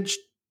footage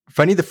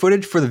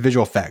for the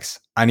visual effects,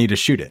 I need to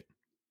shoot it.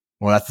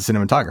 Well, that's the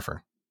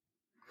cinematographer.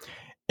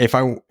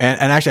 And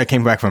actually I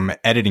came back from an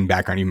editing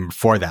background even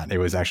before that. It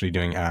was actually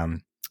doing,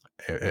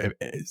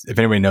 if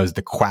anybody knows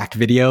the Quack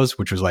videos,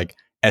 which was like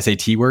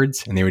SAT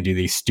words, and they would do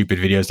these stupid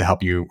videos to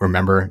help you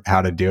remember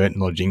how to do it and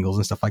little jingles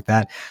and stuff like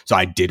that. So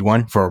I did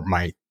one for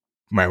my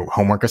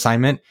homework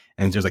assignment,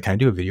 and just like, can I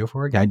do a video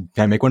for it? Can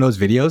I make one of those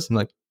videos? I'm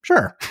like,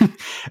 sure.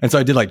 And so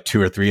I did like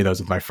 2 or 3 of those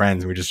with my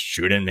friends, and we just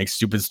shoot it and make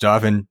stupid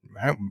stuff, and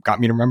got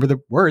me to remember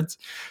the words.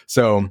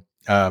 So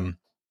I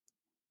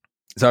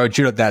would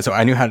shoot at that. So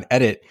I knew how to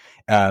edit.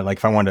 Like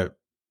if I wanted to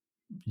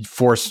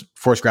force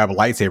grab a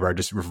lightsaber, I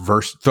just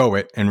throw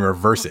it and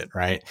reverse it,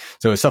 right?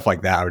 So it was stuff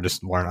like that I would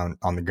just learn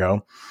on the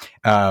go.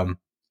 And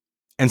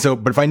so,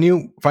 but if I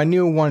knew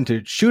I wanted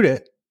to shoot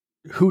it,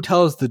 who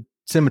tells the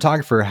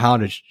cinematographer how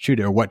to shoot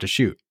it or what to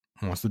shoot?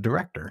 Well, it's the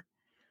director.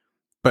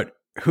 But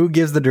who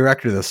gives the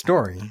director the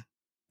story?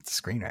 It's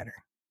the screenwriter.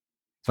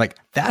 Like,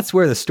 that's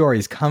where the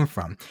stories come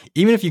from.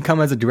 Even if you come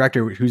as a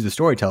director who's the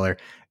storyteller,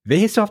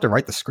 they still have to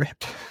write the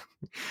script.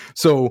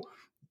 So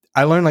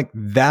I learned like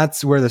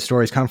that's where the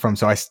stories come from.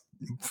 So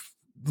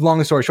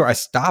long story short, I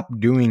stopped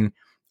doing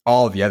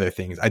all of the other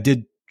things. I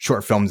did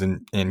short films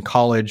in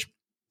college.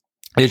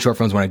 I did short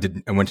films when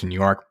I went to New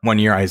York. One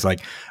year I was like,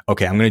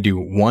 okay, I'm going to do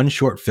 1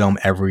 short film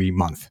every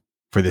month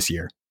for this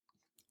year.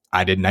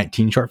 I did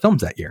 19 short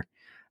films that year.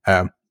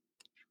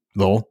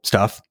 Little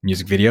stuff,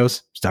 music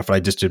videos, stuff that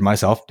I just did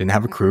myself. Didn't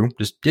have a crew,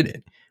 just did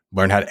it.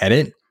 Learned how to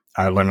edit.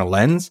 I learned a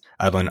lens.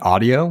 I learned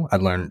audio. I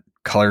learned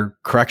color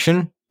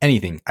correction.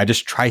 Anything. I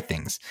just try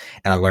things,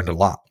 and I learned a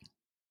lot.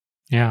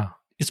 Yeah,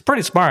 it's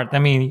pretty smart. I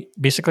mean,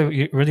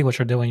 basically, really, what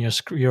you're doing,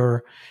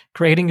 you're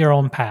creating your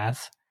own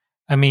path.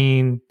 I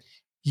mean,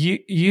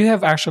 you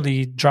have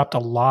actually dropped a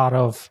lot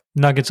of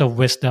nuggets of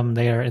wisdom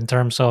there in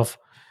terms of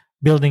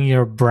building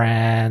your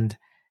brand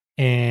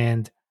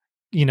and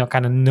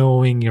kind of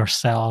knowing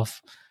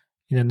yourself,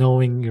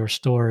 knowing your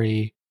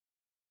story.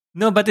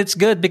 No, but it's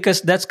good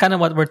because that's kind of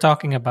what we're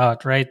talking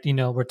about, right?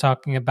 We're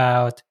talking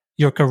about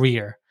your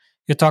career.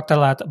 You talked a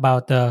lot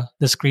about the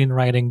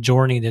screenwriting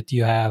journey that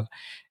you have,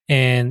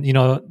 and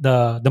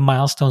the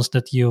milestones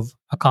that you've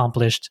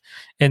accomplished,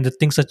 and the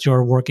things that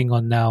you're working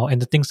on now,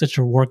 and the things that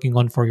you're working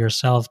on for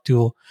yourself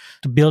to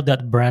build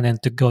that brand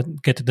and to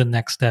get to the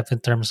next step in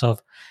terms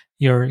of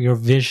your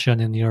vision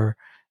and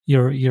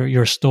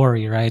your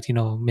story, right?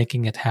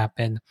 Making it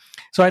happen.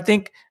 So I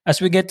think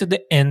as we get to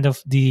the end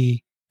of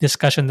the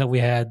discussion that we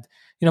had,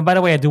 by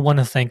the way, I do want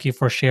to thank you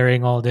for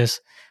sharing all this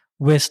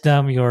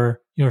wisdom, your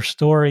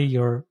story,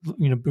 your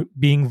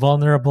being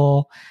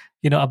vulnerable,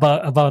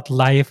 about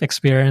life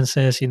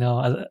experiences.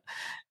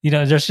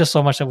 There's just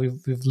so much that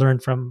we've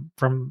learned from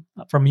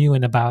you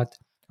and about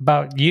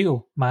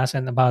you, Mas,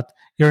 and about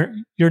your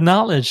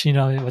knowledge.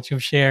 What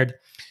you've shared.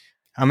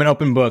 I'm an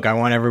open book. I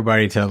want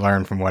everybody to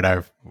learn from what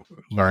I've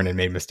learned and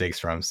made mistakes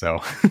from. So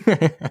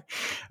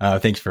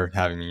thanks for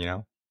having me.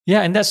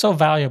 Yeah, and that's so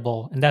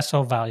valuable.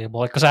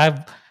 Because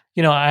I'm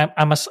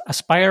an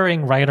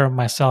aspiring writer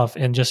myself,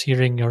 and just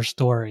hearing your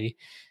story,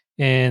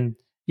 and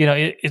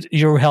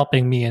you're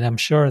helping me, and I'm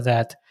sure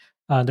that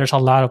there's a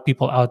lot of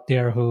people out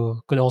there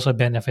who could also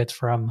benefit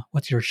from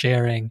what you're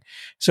sharing.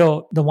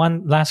 So the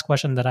one last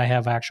question that I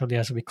have, actually,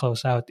 as we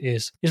close out,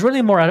 is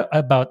really more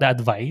about the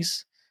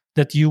advice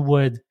that you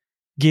would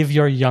give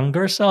your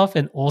younger self,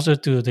 and also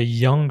to the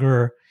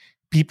younger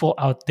people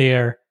out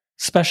there,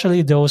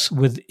 especially those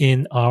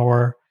within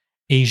our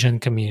Asian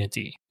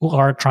community who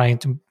are trying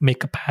to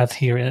make a path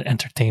here in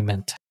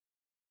entertainment.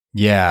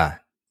 Yeah,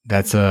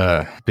 that's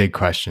a big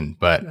question,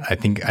 but I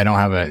think I don't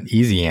have an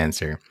easy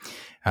answer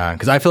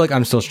because I feel like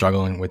I'm still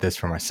struggling with this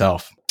for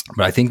myself.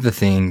 But I think the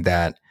thing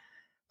that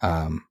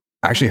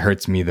actually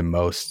hurts me the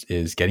most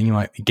is getting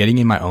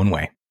in my own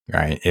way.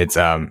 Right? It's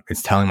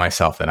telling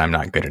myself that I'm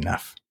not good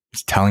enough.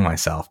 It's telling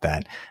myself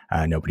that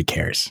nobody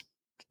cares.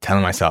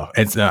 Telling myself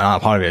it's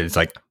part of it. It's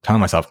like telling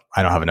myself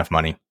I don't have enough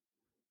money,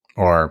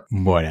 or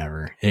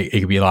whatever. It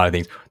could be a lot of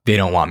things. They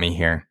don't want me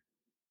here.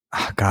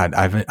 Oh, God,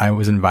 I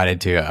was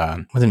invited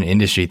to wasn't an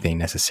industry thing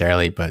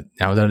necessarily, but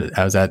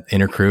I was at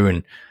Intercrew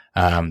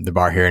and the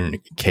bar here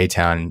in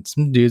K-Town.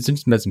 Some dudes,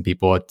 just met some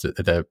people at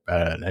a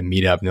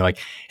meetup, and they're like,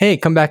 "Hey,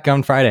 come back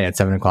on Friday at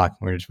 7:00.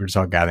 We're just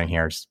all gathering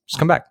here. Just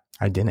come back."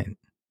 I didn't.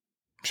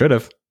 Should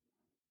have.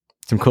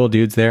 Some cool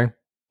dudes there.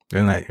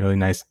 Really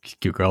nice,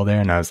 cute girl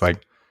there, and I was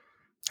like,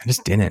 I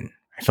just didn't.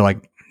 I feel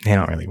like they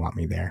don't really want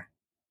me there.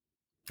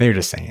 They were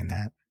just saying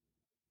that.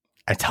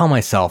 I tell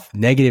myself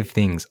negative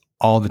things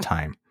all the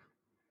time.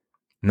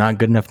 Not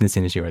good enough in this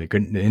industry, or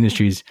the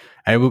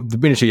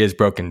industry is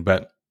broken,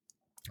 but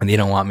they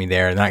don't want me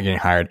there. They're not getting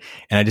hired,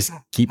 and I just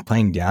keep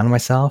playing down on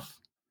myself.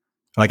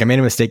 Like I made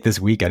a mistake this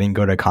week. I didn't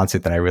go to a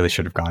concert that I really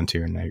should have gone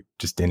to, and I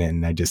just didn't.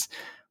 And I just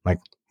like,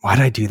 why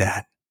did I do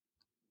that?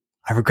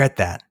 I regret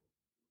that.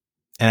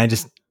 And I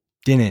just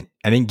didn't.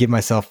 I didn't give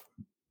myself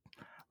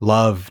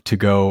love to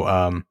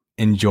go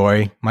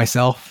enjoy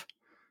myself,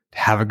 to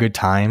have a good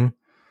time,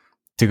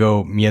 to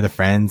go meet other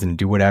friends and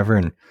do whatever.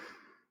 And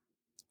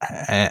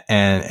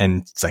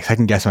it's like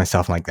second guess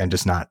myself. I'm like, I'm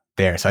just not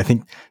there. So I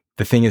think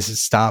the thing is to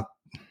stop.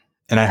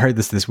 And I heard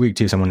this week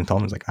too. Someone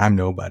told me, was like, I'm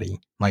nobody.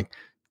 Like,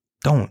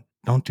 don't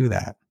do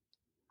that.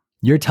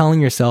 You're telling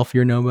yourself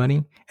you're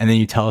nobody, and then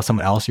you tell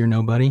someone else you're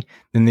nobody,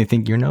 then they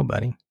think you're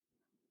nobody.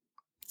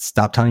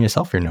 Stop telling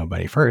yourself you're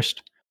nobody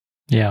first.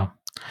 Yeah.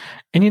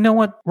 And you know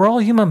what? We're all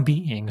human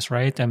beings,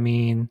 right? I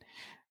mean,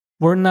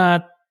 we're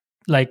not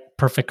like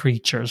perfect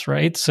creatures,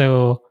 right?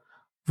 So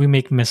we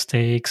make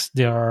mistakes.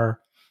 There are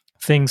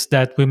things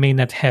that we may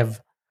not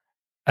have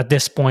at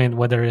this point,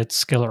 whether it's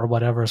skill or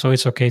whatever. So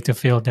it's okay to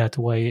feel that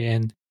way.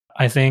 And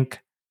I think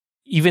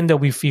even though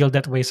we feel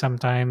that way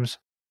sometimes,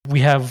 we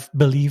have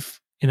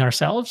belief in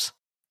ourselves.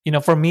 You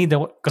know, for me,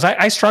 because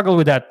I struggle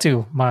with that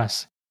too,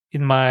 Mas.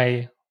 In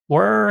my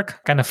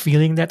work, kind of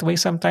feeling that way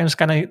sometimes.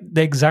 Kind of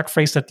the exact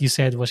phrase that you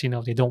said was,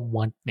 they don't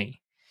want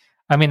me.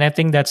 I mean, I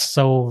think that's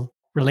so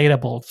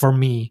relatable for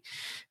me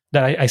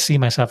that I see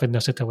myself in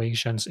those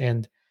situations.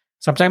 And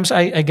sometimes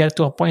I get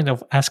to a point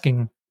of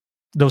asking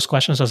those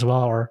questions as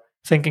well, or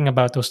thinking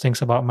about those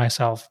things about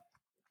myself.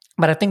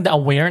 But I think the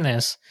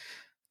awareness,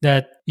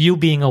 that you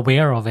being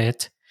aware of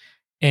it,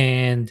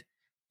 and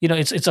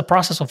it's a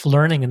process of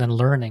learning and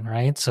unlearning,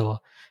 right? So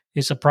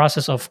it's a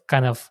process of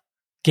kind of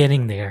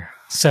getting there.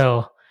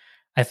 So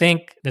I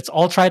think let's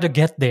all try to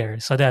get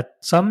there so that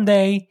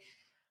someday,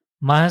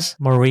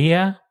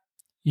 Moriya,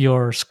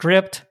 your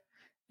script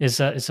is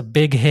a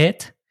big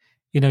hit.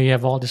 You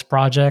have all these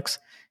projects.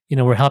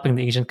 We're helping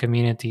the Asian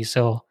community.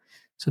 So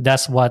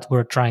that's what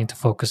we're trying to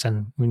focus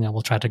on.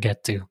 We'll try to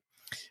get to.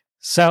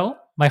 So,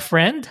 my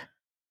friend,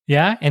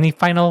 any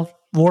final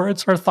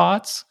words or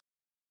thoughts?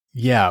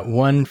 Yeah,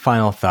 one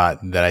final thought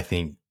that I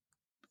think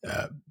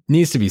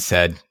needs to be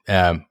said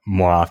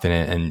more often,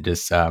 and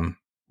just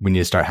we need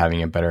to start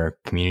having a better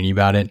community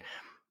about it.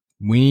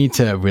 We need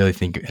to really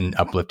think and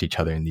uplift each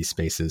other in these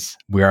spaces.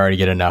 We already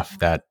get enough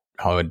that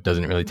Hollywood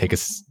doesn't really take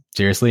us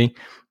seriously,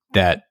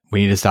 that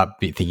we need to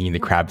stop thinking the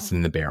crab's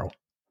in the barrel,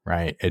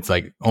 right? It's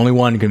like only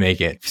one can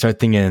make it. If you start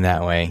thinking in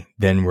that way,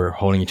 then we're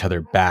holding each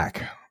other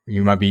back.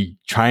 You might be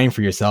trying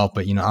for yourself,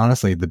 but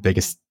honestly, the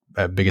biggest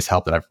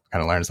help that I've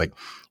kind of learned is like,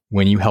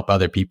 when you help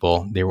other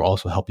people, they will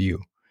also help you,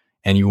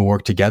 and you will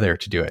work together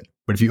to do it.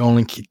 But if you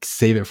only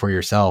save it for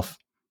yourself,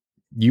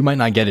 you might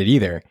not get it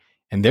either,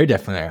 and they're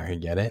definitely not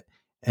going to get it.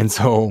 And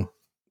so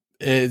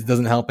it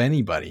doesn't help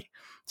anybody.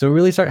 So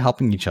really start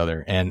helping each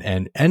other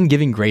and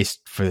giving grace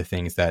for the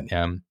things that,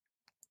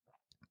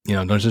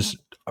 don't just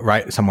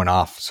write someone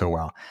off so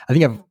well. I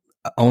think I've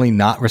only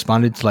not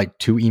responded to like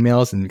 2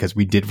 emails, and because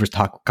we did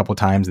talk a couple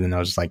times, and then I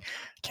was just like,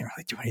 I can't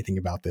really do anything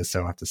about this,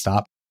 so I have to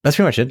stop. That's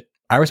pretty much it.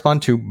 I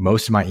respond to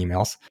most of my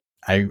emails.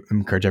 I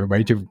encourage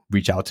everybody to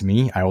reach out to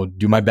me. I will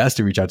do my best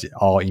to reach out to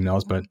all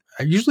emails, but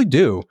I usually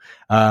do.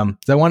 So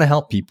I want to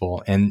help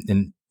people,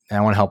 and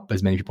I want to help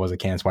as many people as I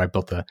can. That's why I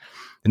built the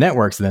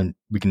network, so then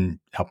we can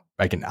help.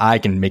 I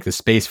can make the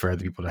space for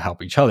other people to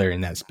help each other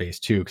in that space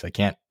too. Because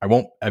I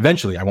won't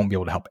be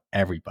able to help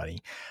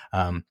everybody.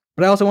 But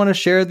I also want to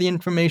share the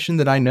information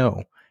that I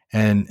know,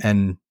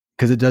 and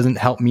because it doesn't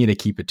help me to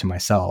keep it to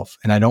myself,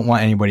 and I don't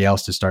want anybody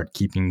else to start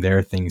keeping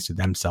their things to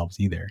themselves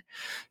either.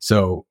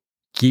 So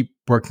keep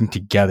working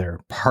together,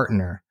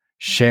 partner,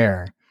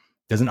 share.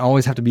 Doesn't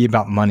always have to be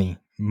about money.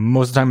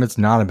 Most of the time, it's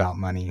not about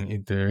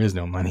money. There is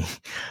no money.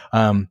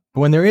 But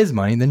when there is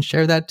money, then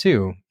share that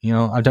too.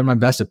 I've done my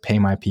best to pay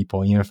my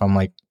people, even if I'm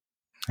like,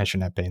 I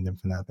shouldn't have paid them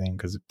for that thing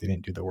because they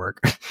didn't do the work.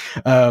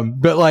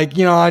 But like,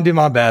 I did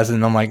my best,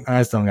 and I'm like,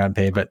 I still got to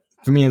pay. But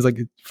for me,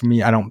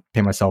 I don't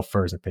pay myself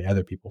first. I pay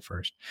other people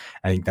first.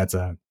 I think that's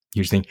a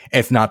huge thing.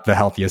 It's not the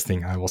healthiest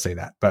thing, I will say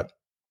that. But,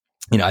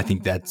 I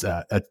think that's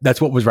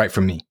what was right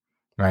for me.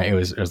 Right. It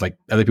was like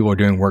other people are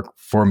doing work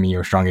for me,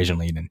 or Strong Asian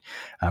Lead, and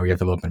we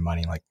have a little bit of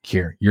money. Like,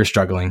 here, you're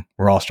struggling.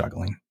 We're all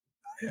struggling.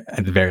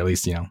 At the very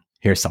least,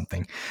 here's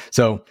something.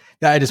 So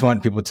I just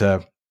want people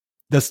to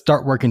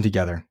start working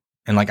together.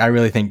 And like, I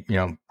really thank,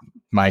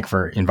 Mike,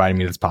 for inviting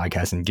me to this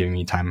podcast and giving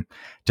me time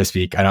to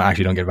speak. I don't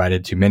get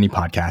invited to many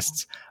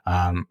podcasts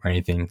or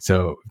anything.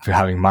 So for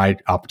having my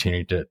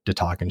opportunity to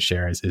talk and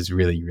share is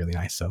really, really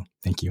nice. So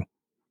thank you.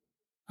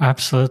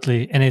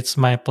 Absolutely. And it's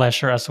my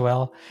pleasure as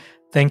well.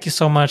 Thank you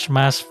so much,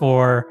 Mas,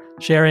 for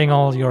sharing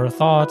all your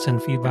thoughts and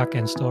feedback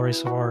and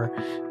stories, for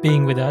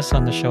being with us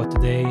on the show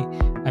today.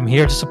 I'm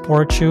here to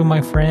support you,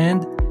 my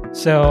friend.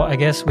 So I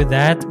guess with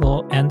that,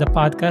 we'll end the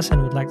podcast,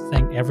 and we'd like to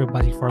thank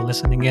everybody for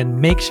listening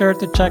in. Make sure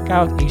to check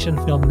out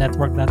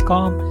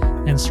AsianFilmNetwork.com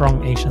and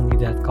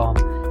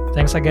StrongAsianLead.com.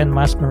 Thanks again,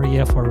 Mas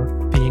Moriya, for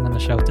being on the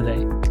show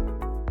today.